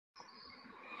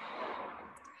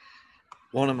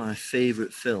One of my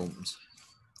favourite films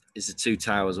is The Two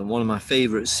Towers, and one of my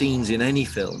favourite scenes in any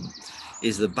film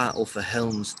is the battle for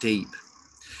Helm's Deep,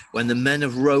 when the men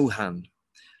of Rohan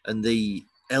and the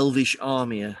elvish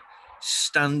army are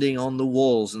standing on the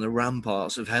walls and the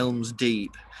ramparts of Helm's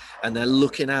Deep, and they're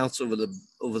looking out over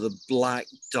the black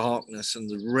darkness, and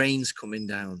the rain's coming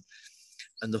down,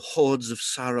 and the hordes of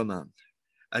Saruman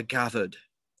are gathered,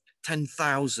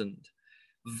 10,000,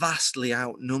 vastly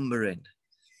outnumbering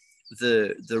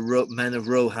the men of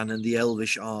Rohan and the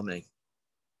elvish army.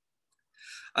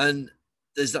 And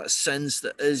there's that sense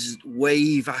that as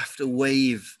wave after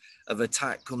wave of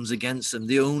attack comes against them,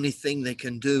 the only thing they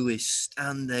can do is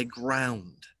stand their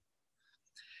ground.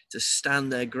 To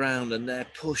stand their ground, and they're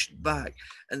pushed back,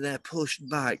 and they're pushed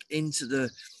back into the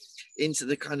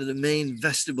kind of the main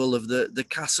vestibule of the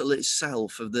castle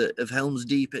itself, of Helm's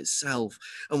Deep itself.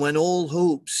 And when all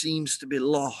hope seems to be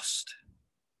lost,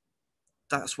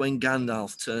 that's when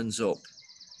Gandalf turns up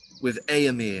with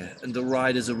Éomer and the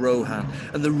riders of Rohan,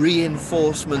 and the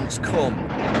reinforcements come.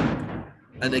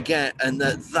 And again, and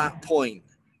at that point,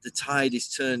 the tide is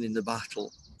turned in the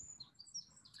battle.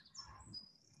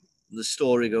 The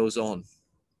story goes on.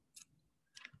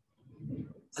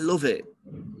 I love it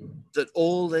that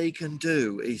all they can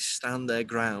do is stand their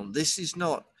ground. This is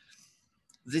not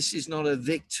a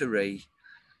victory.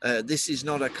 This is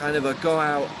not a kind of a go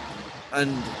out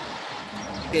and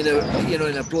in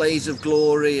a blaze of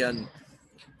glory and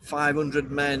 500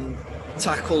 men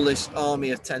tackle this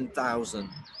army of 10,000.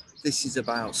 This is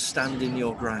about standing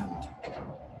your ground.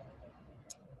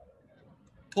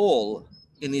 Paul,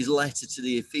 in his letter to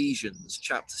the Ephesians,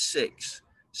 chapter 6,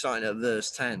 starting at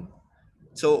verse 10,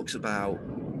 talks about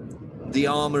the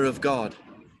armour of God.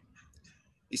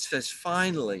 He says,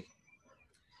 finally,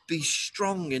 be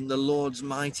strong in the Lord's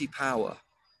mighty power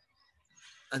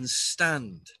and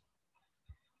stand.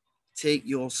 Take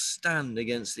your stand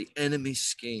against the enemy's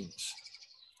schemes,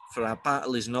 for our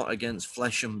battle is not against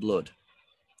flesh and blood.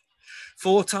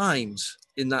 4 times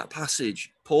in that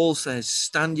passage, Paul says,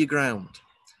 stand your ground,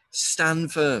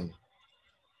 stand firm,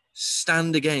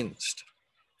 stand against,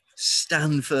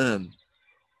 stand firm.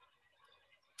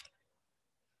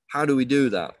 How do we do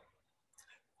that?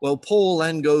 Well, Paul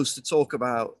then goes to talk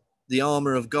about the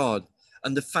armour of God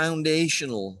and the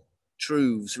foundational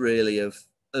truths, really, of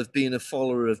being a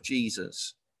follower of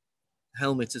Jesus.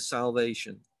 Helmet of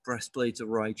salvation, breastplate of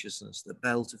righteousness, the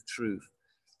belt of truth,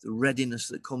 the readiness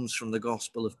that comes from the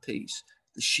gospel of peace,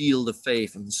 the shield of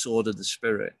faith, and the sword of the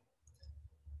Spirit.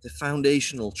 The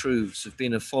foundational truths of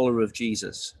being a follower of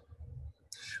Jesus.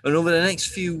 And over the next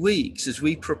few weeks, as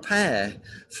we prepare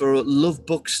for Love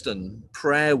Buxton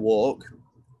prayer walk,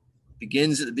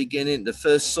 begins at the beginning, the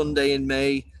first Sunday in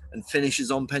May, and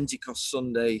finishes on Pentecost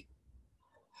Sunday,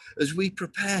 as we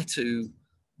prepare to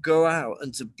go out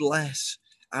and to bless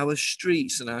our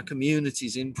streets and our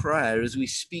communities in prayer, as we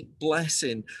speak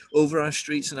blessing over our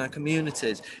streets and our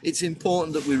communities, it's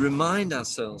important that we remind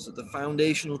ourselves of the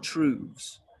foundational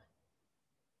truths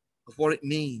of what it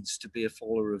means to be a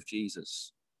follower of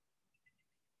Jesus.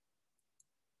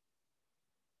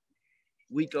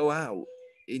 We go out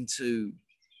into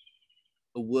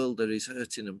a world that is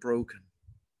hurting and broken.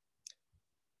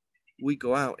 We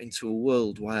go out into a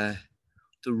world where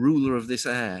the ruler of this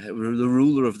air, the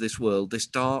ruler of this world, this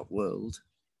dark world,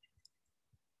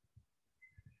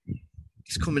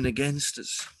 is coming against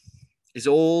us. Is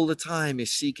all the time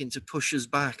is seeking to push us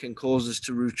back and cause us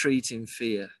to retreat in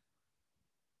fear.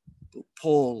 But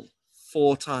Paul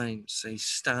 4 times says,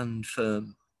 stand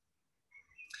firm.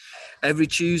 Every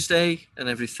Tuesday and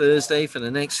every Thursday for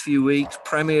the next few weeks,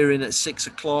 premiering at 6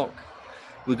 o'clock,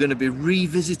 we're going to be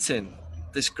revisiting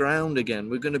this ground again.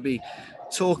 We're going to be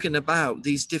talking about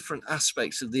these different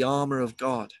aspects of the armour of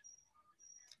God.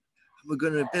 We're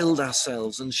going to build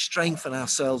ourselves and strengthen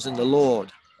ourselves in the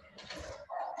Lord,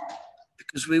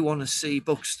 because we want to see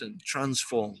Buxton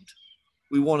transformed.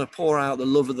 We want to pour out the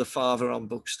love of the Father on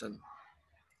Buxton.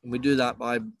 And we do that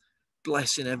by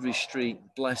blessing every street,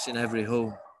 blessing every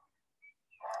home.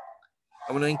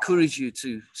 I want to encourage you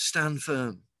to stand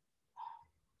firm,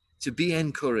 to be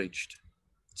encouraged,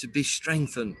 to be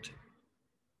strengthened,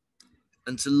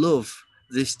 and to love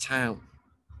this town.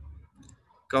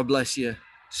 God bless you.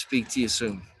 Speak to you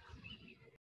soon.